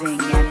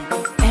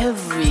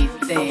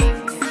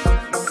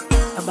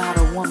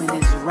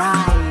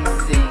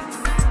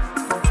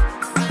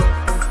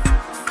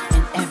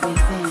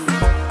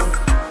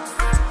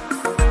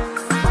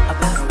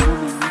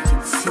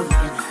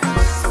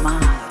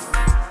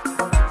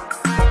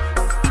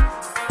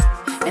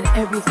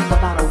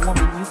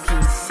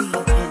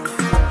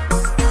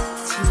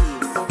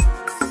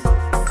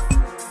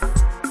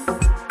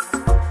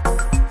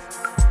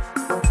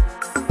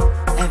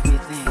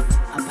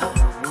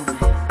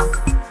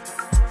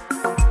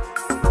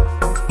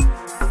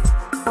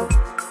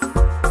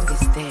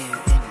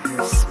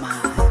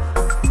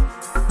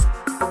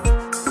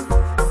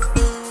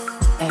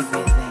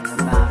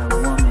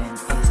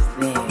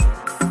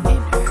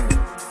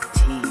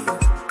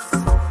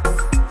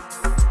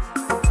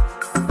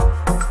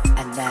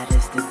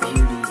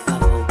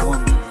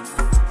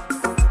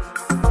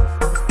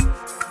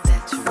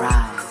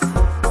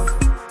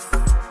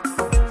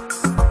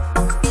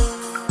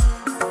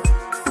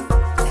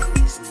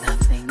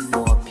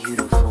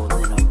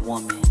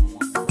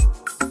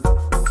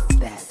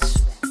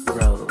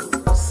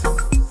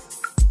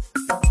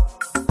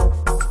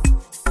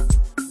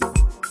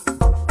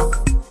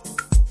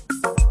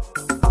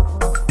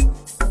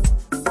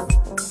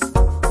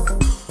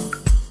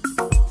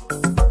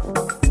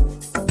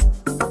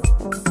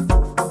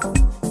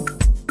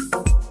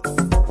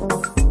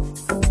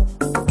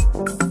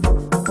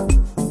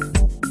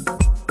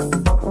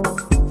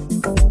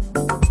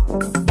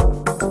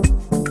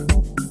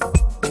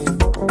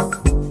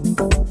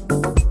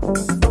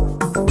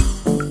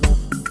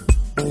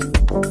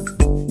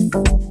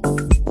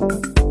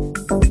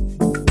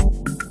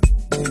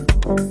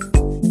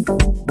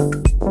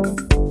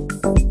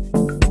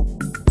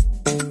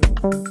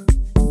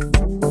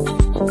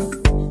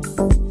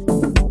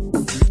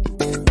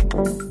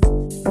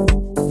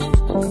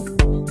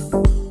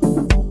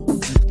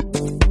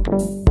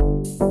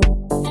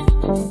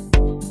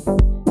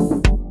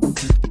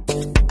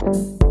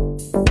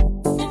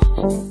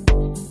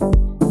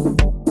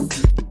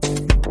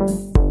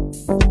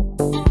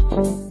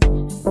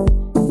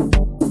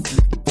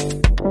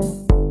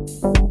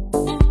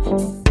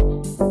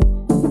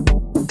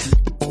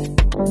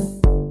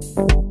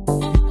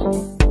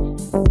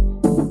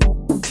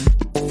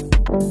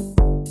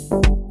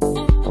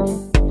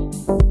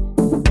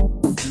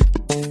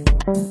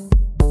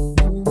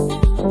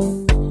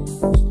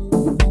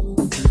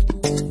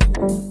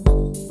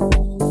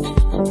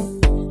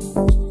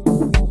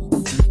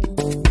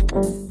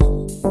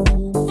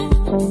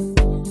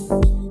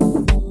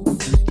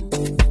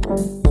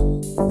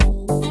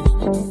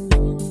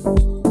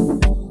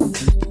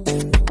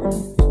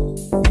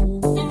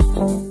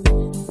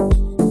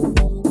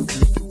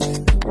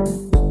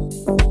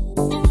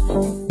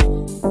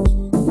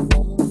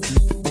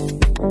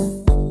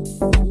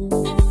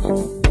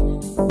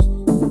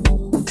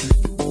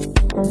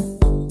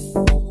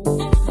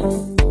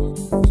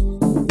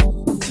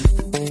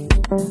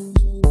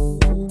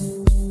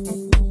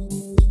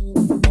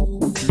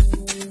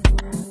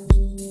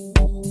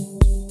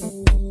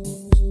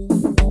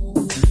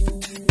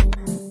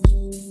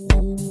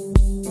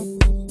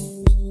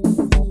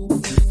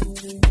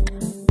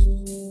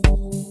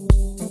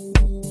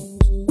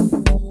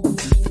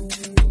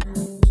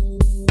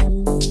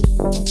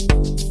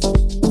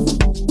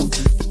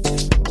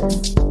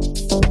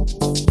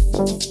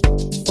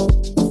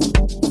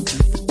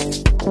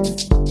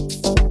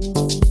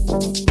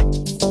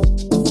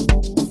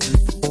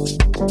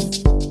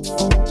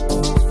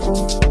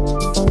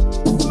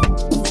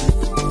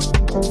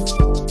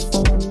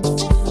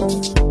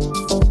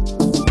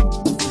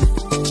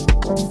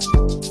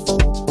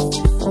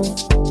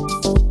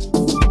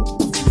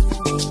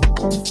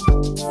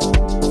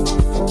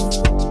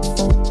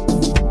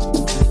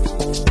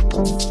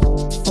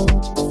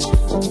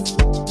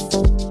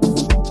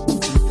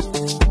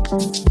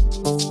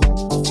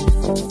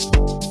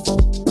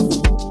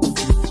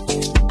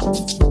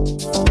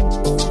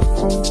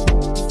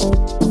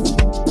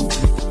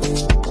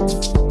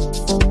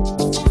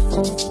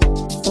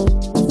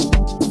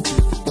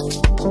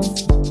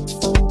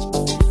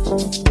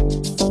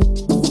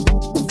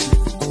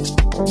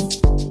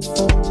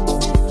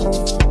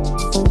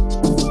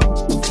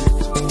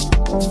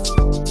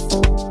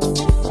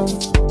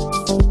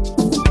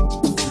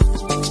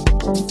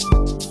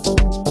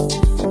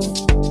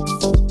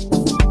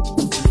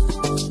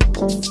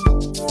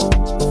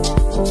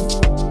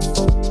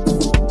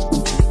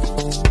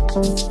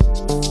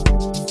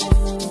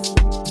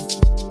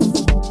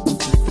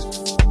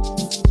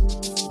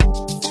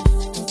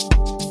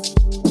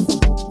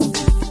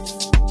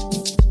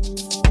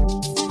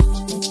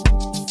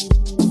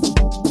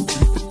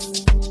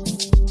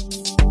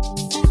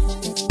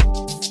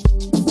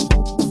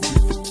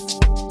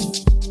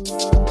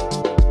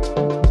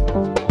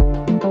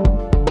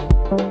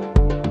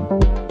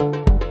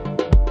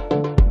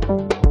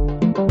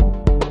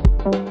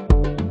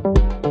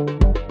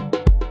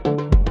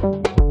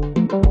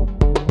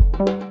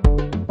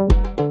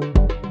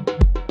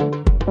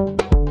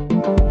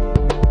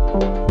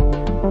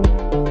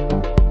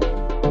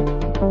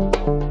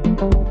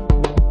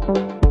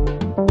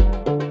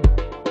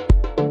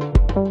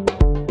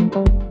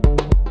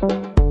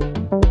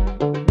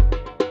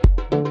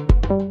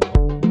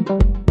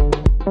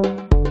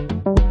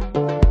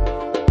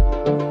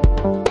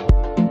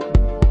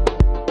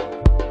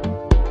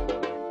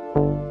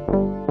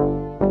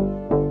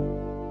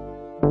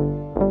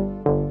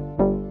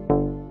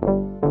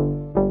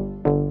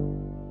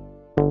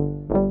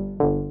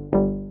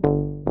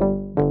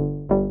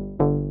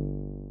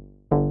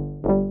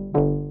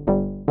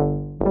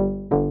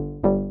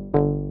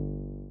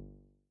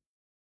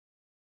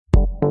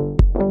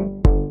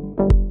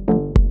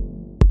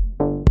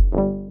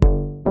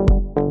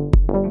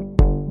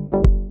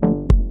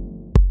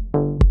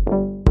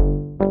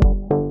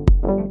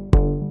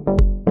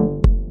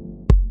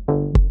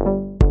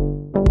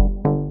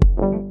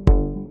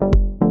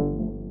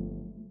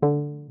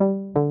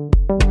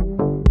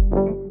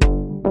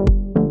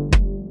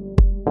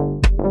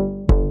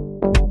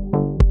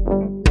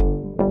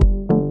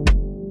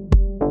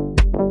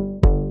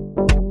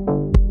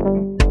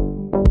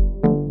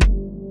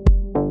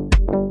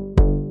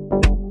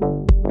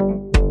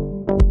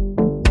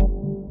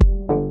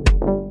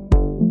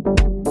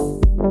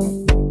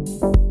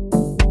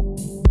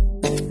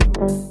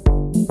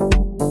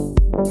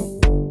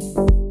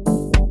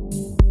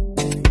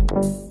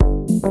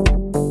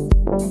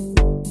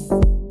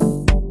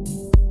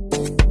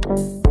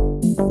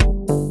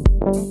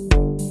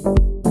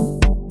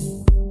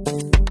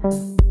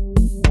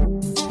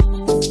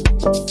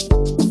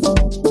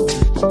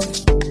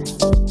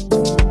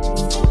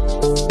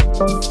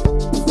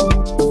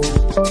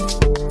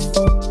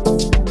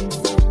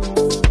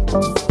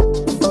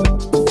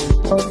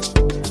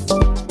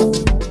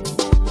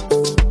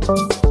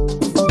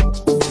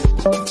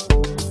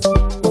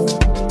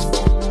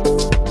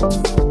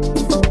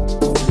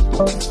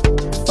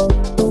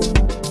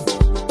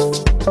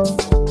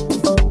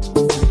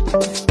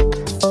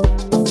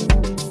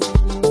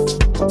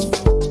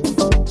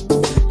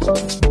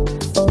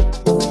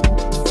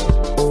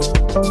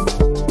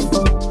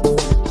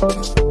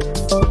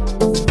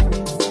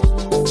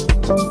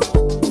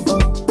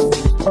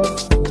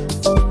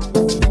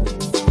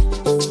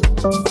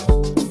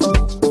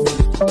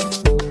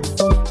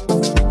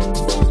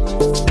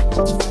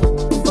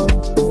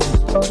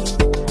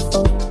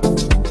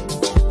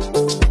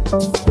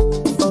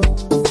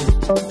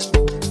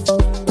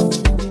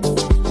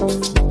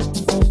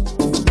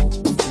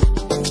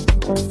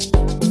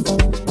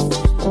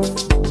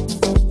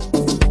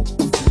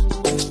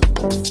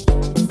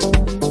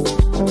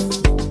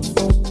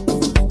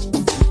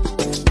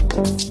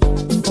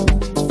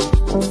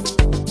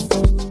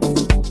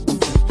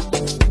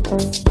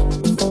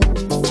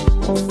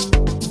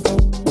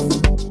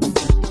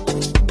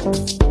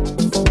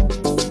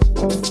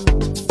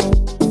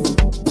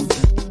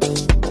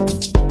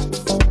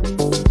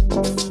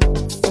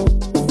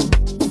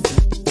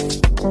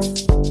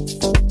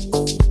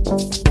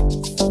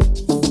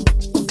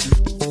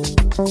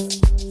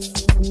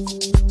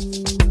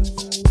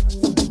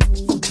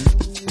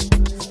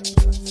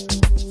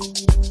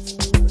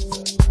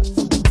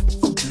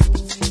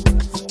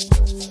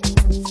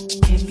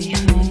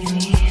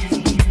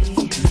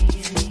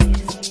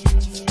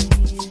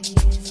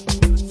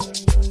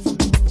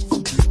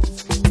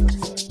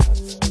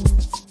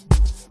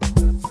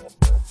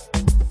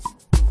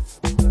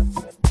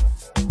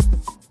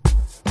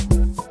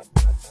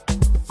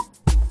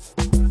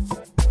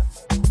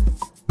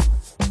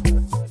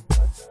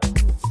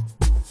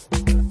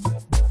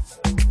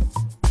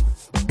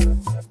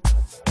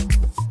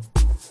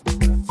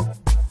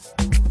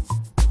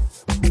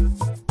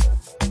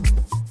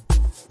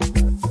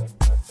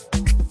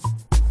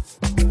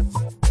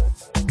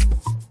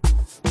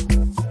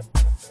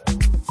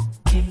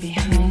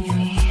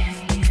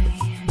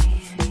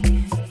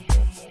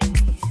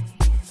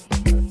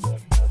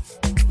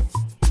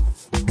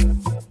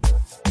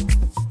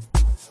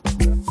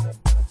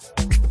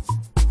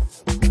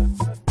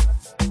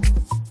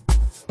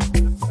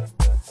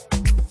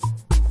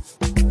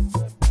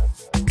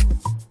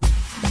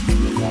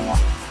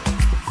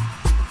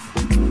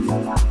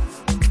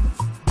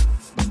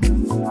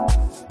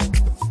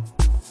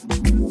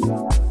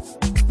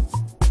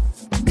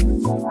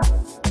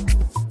 Wow.